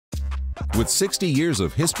With 60 years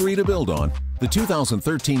of history to build on, the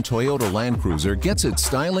 2013 Toyota Land Cruiser gets its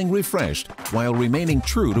styling refreshed while remaining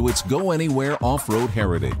true to its go-anywhere off-road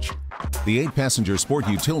heritage. The 8-passenger sport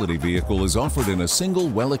utility vehicle is offered in a single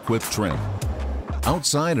well-equipped trim.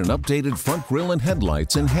 Outside, an updated front grille and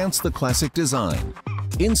headlights enhance the classic design.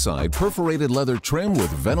 Inside, perforated leather trim with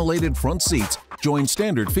ventilated front seats join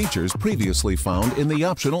standard features previously found in the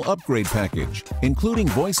optional upgrade package, including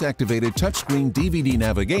voice-activated touchscreen DVD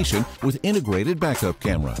navigation with integrated backup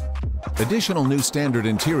camera. Additional new standard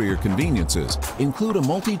interior conveniences include a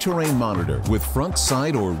multi-terrain monitor with front,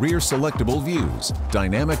 side, or rear selectable views,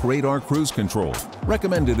 dynamic radar cruise control,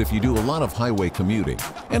 recommended if you do a lot of highway commuting,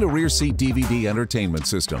 and a rear seat DVD entertainment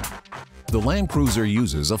system. The Land Cruiser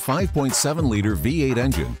uses a 5.7-liter V8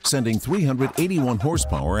 engine, sending 381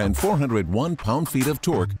 horsepower and 401 pound-feet of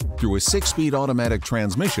torque through a 6-speed automatic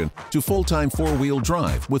transmission to full-time 4-wheel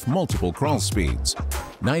drive with multiple crawl speeds.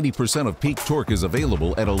 90% of peak torque is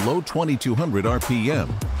available at a low 2,200 RPM,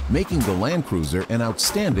 making the Land Cruiser an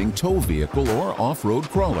outstanding tow vehicle or off-road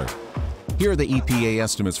crawler. Here are the EPA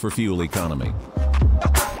estimates for fuel economy.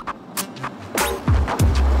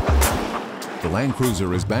 The Land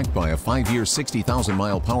Cruiser is backed by a 5-year,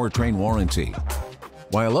 60,000-mile powertrain warranty.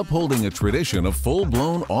 While upholding a tradition of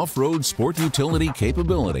full-blown off-road sport utility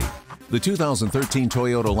capability, the 2013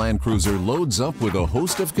 Toyota Land Cruiser loads up with a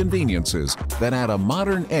host of conveniences that add a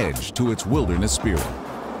modern edge to its wilderness spirit.